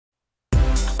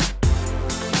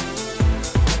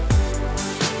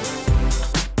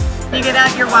You get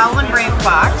out your Wild and Brave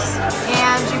box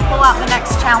and you pull out the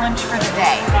next challenge for the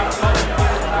day.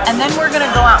 And then we're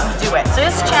gonna go out and do it.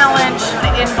 This challenge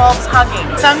involves hugging.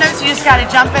 Sometimes you just gotta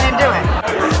jump in and do it.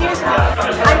 Excuse me,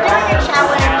 I'm doing a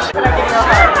challenge. Can I give you a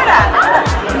hug?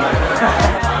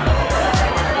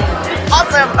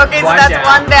 Awesome, okay, so that's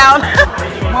one down.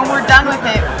 When we're done with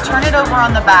it, turn it over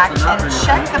on the back and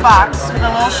check the box with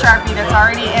a little Sharpie that's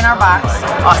already in our box.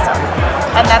 Awesome.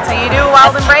 And that's how you do a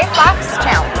Wild and Brave box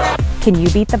challenge. Can you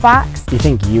beat the box? Do you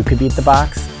think you could beat the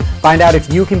box? Find out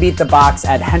if you can beat the box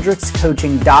at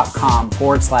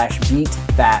hendrixcoaching.com/beat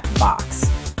that box.